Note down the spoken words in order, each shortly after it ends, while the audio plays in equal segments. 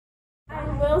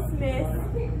Will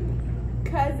Smith's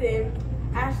cousin,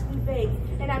 Ashley Banks,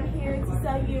 and I'm here to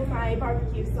sell you my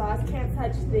barbecue sauce, Can't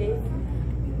Touch This,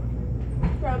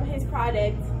 from his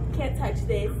product, Can't Touch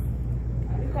This,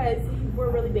 because we're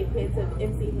really big fans of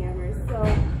MC Hammer. So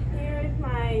here is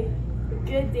my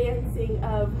good dancing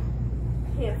of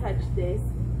Can't Touch This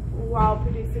while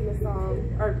producing the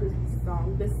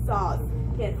sauce,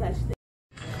 Can't Touch This.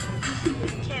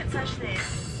 Can't touch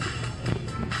this.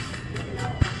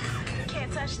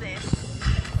 Can't touch this.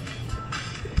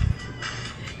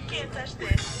 Can't touch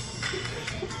this.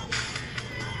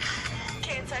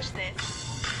 Can't touch this.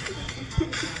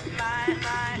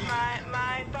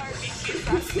 My barbecue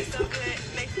sauce is so good,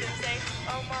 makes them say,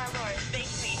 oh my Lord, thank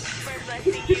me for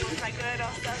blessing you with my good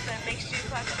old stuff that makes you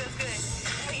clap, feels good.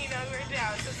 When you know we're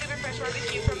down, so super fresh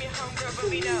barbecue from your homegirl, but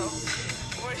we know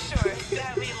for sure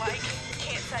that we like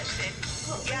Can't Touch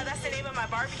This. Yeah, that's the name of my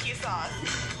barbecue sauce.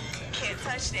 Can't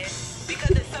touch this because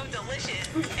it's so delicious,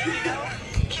 and you know,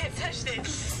 can't touch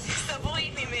this.